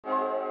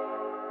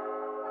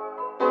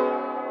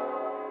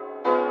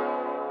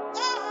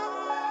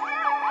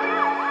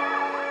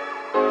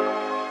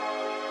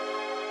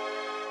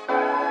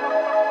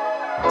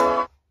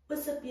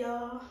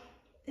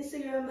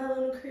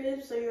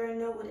crib, so you already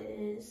know what it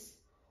is.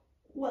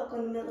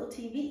 Welcome to Middle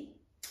TV.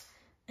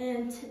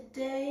 And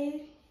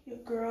today, your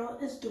girl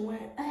is doing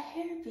a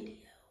hair video.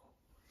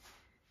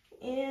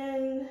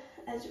 And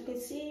as you can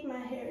see, my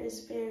hair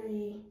is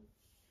very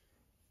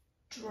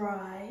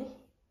dry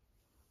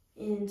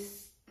and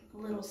a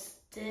little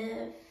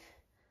stiff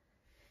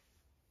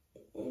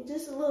and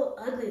just a little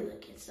ugly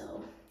looking,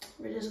 so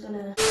we're just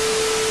gonna...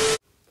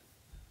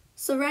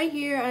 So right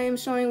here I am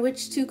showing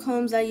which two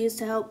combs I use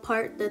to help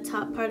part the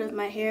top part of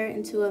my hair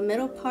into a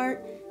middle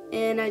part,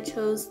 and I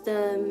chose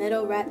the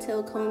middle rat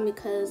tail comb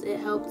because it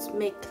helps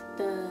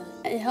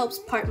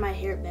part my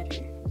hair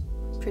better,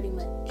 pretty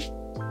much.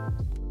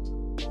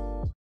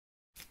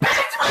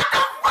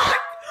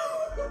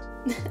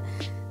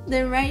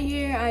 Then right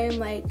here I am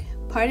like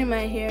parting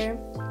my hair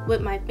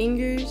with my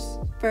fingers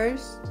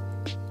first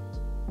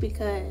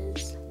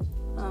because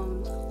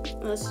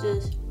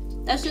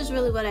that's just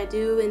really what I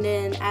do. And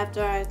then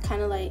after I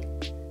kind of like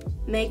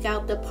make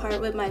out the part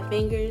with my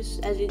fingers,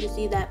 as you can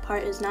see that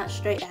part is not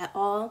straight at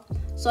all,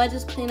 so I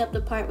just clean up the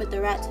part with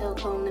the rat tail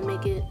comb to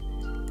make it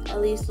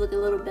at least look a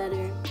little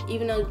better,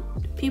 even though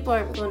people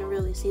aren't going to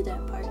really see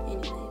that part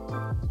anyway,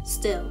 but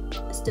still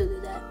I still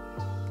do that.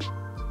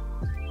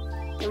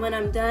 And when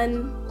I'm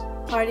done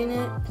parting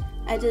it,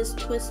 I just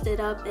twist it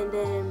up and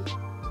then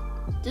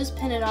just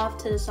pin it off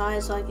to the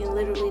side so I can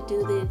literally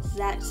do the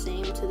exact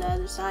same to the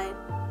other side.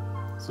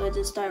 So I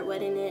just start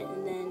wetting it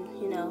and then,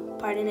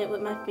 parting it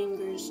with my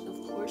fingers, of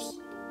course.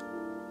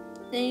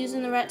 Then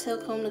using the rat tail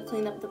comb to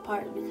clean up the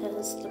part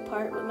because the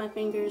part with my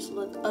fingers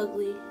look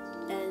ugly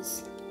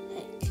as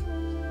heck.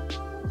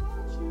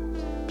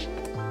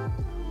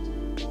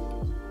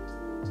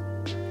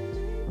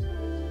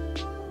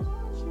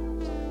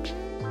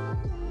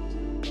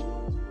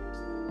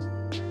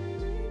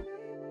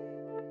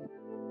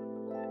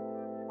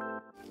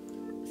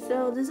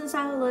 So this is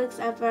how it looks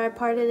after I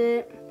parted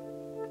it.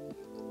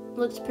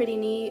 Looks pretty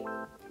neat.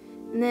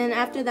 And then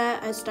after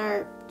that I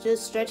start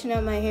just stretching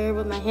out my hair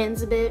with my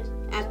hands a bit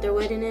after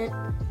wetting it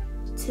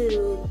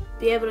to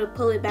be able to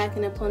pull it back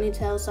in a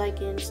ponytail so I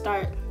can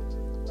start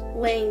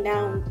laying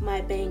down my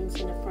bangs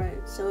in the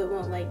front so it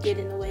won't like get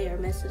in the way or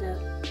mess it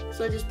up.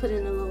 So I just put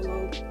in a little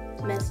low,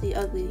 messy,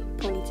 ugly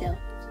ponytail.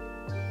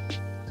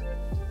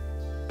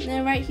 And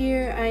then right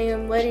here I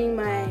am wetting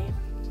my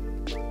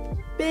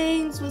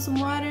bangs with some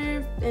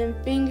water and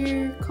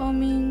finger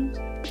combing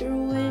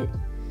through it.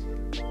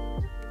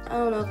 I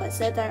don't know if I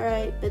said that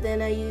right, but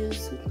then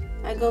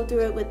I go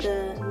through it with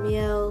the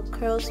Miel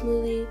curl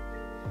smoothie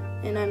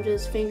and I'm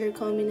just finger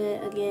combing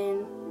it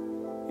again,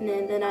 and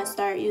then I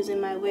start using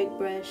my wig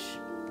brush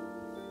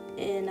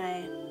and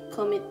I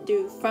comb it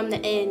through from the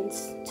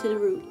ends to the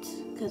roots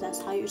because that's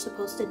how you're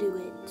supposed to do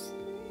it.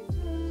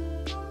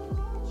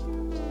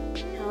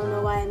 I don't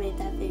know why I made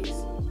that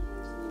face.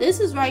 This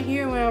is right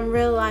here where I'm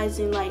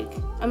realizing like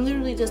I'm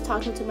literally just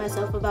talking to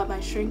myself about my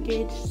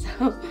shrinkage,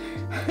 so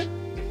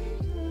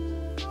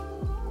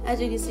as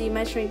you can see,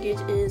 my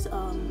shrinkage is,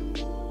 I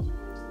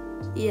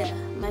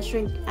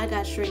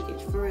got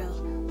shrinkage for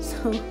real.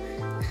 So,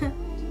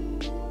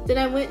 then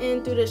I went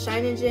in through the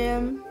Shine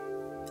Jam.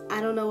 I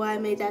don't know why I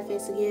made that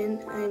face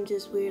again. I'm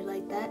just weird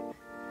like that.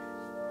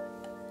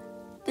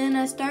 Then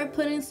I start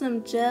putting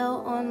some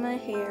gel on my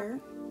hair,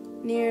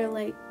 near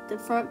like the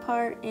front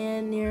part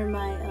and near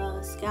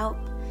my scalp.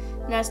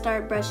 And I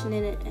start brushing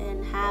it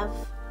in half.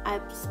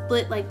 I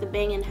split like the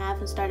bang in half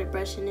and started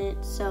brushing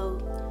it so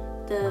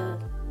the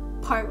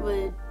part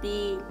would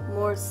be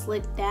more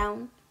slicked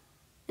down,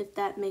 if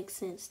that makes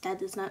sense. That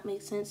does not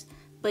make sense,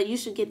 but you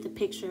should get the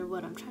picture of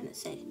what I'm trying to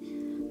say.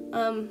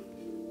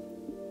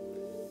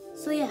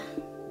 So yeah.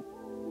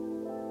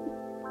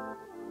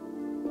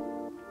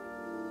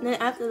 Then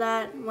after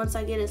that, once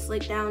I get it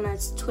slicked down, I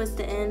twist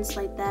the ends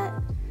like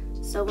that.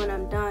 So when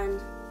I'm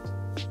done,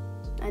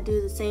 I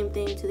do the same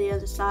thing to the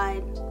other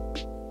side.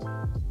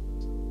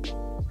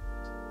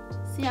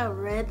 See how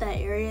red that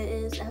area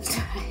is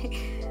after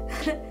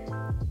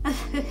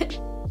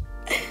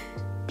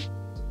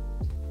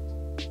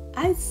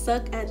I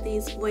suck at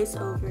these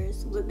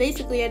voiceovers, but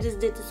basically I just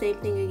did the same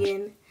thing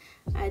again.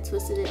 I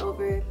twisted it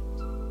over,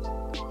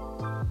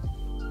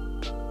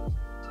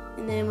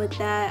 and then with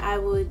that I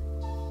would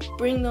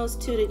bring those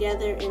two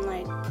together and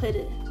like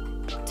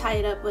tie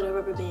it up with a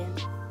rubber band.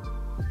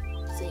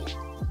 So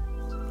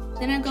yeah.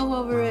 Then I go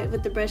over it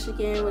with the brush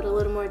again with a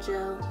little more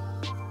gel.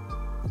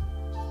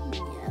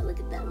 Yeah, look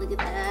at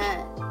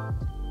that,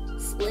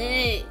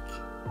 slick.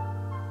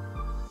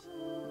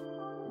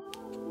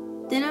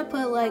 Then I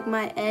put like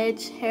my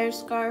edge hair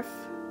scarf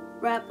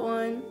wrap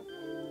on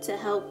to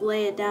help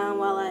lay it down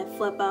while I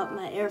flip out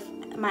my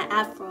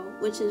afro,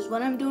 which is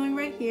what I'm doing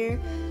right here.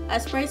 I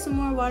spray some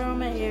more water on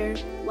my hair,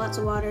 lots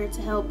of water,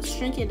 to help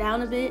shrink it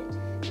down a bit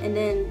and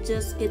then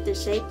just get the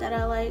shape that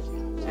I like.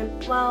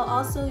 And while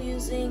also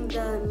using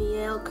the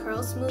Miel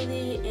curl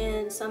smoothie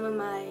and some of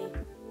my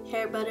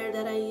hair butter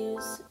that I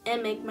use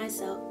and make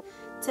myself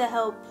to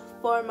help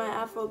form my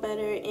afro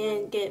better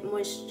and get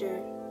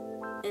moisture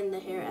in the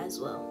hair as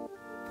well.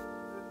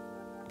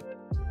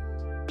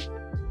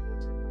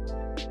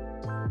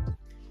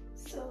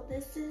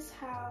 this is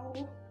how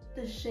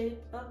the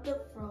shape of the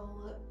fro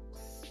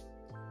looks.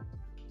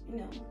 You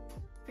know,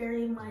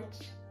 very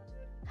much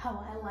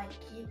how I like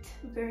it.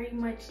 Very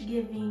much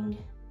giving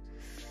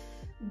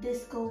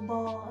disco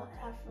ball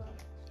afro.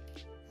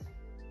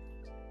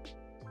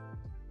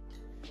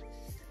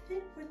 That's the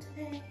fit for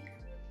today.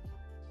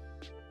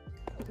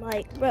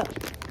 Like, bro,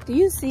 do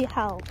you see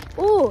how,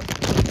 ooh,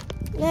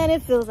 man,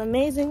 it feels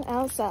amazing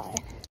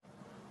outside.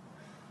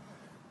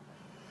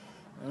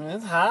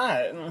 It's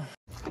hot.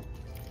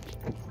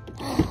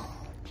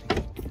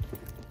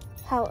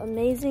 How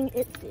amazing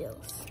it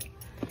feels.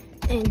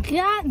 And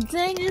god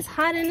dang, it's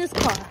hot in this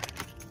car.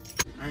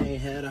 I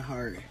ain't had a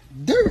heart.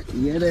 Dirt.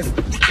 Yeah, that's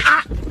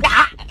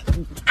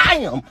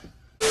damn.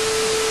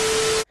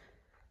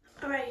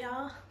 Alright,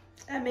 y'all.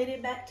 I made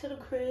it back to the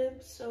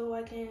crib so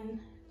I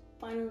can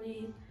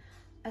finally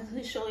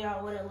actually show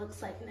y'all what it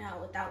looks like now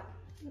without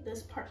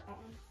this part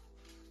on.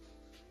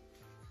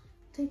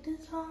 Take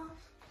this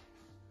off.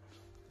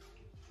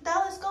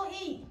 Dallas, go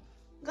eat.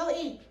 Go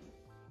eat.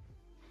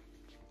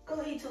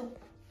 Go eat too.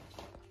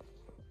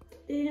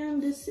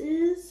 And this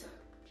is,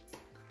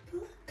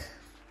 look.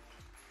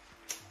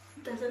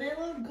 Doesn't it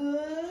look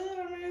good?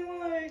 I mean,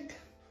 like,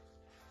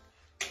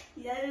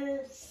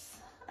 yes.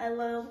 I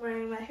love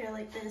wearing my hair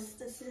like this.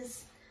 This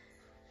is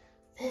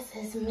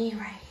me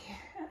right here.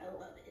 I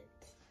love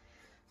it.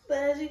 But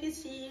as you can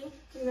see,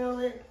 you know,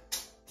 it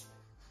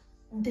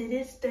did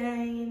its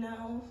thing, you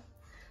know.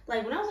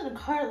 Like when I was in the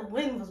car, the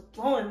wind was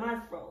blowing my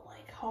fro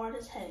like hard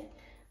as heck.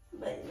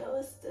 But you know,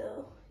 it's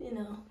still, you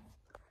know,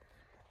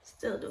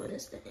 still doing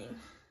its thing.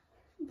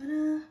 But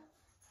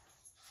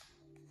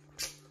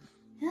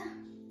yeah,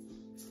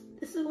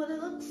 this is what it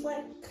looks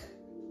like.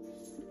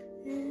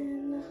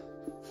 And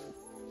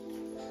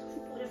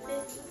what it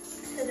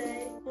fits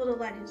today. Well, the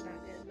lighting's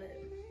not good,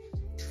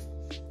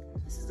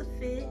 but this is the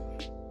fit.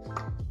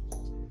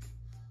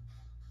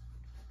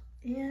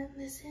 And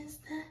this is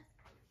the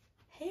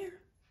hair.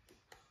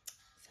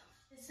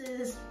 This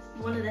is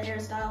one of the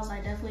hairstyles I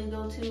definitely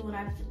go to when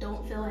I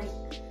don't feel like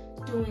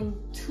doing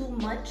too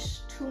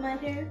much to my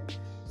hair.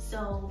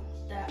 So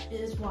that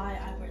is why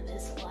I wear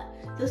this a lot.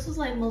 This was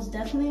like most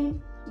definitely,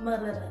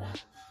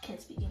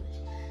 can't speak English.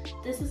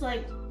 This is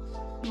like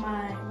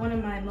one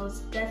of my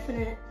most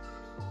definite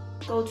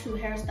go-to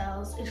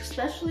hairstyles,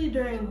 especially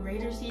during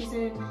Raider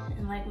season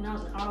and like when I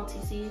was in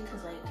ROTC,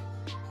 because like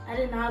I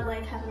did not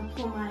like having to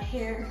pull my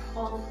hair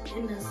all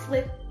in the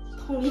slick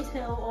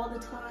ponytail all the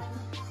time.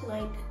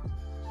 Like,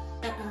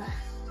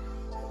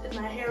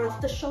 my hair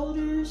off the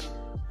shoulders,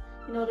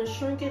 you know, the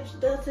shrinkage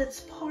does its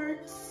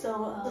part, so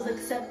it was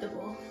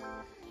acceptable.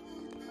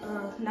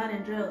 Not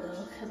in drill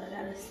though,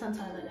 because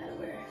sometimes I gotta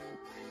wear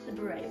the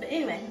beret. But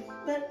anyway,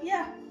 but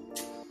yeah,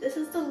 this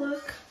is the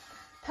look.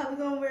 Probably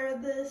gonna wear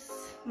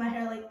my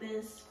hair like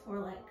this for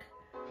like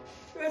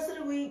the rest of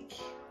the week.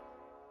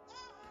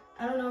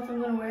 I don't know if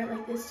I'm gonna wear it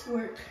like this to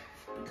work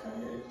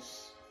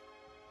because,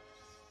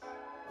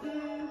 I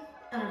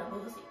don't know, but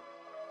we'll see.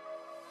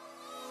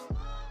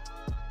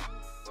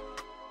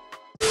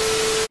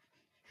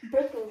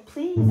 Brooklyn,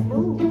 please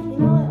move. You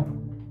know what?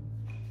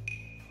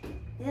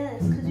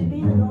 Yes, because you're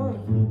being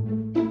annoying.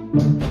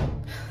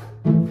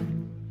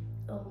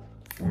 Oh,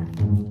 stop.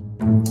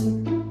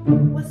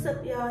 What's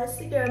up, y'all? It's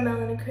the girl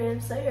Mel in the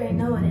crib, so you already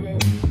know what it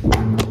is.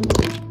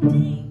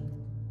 Dang.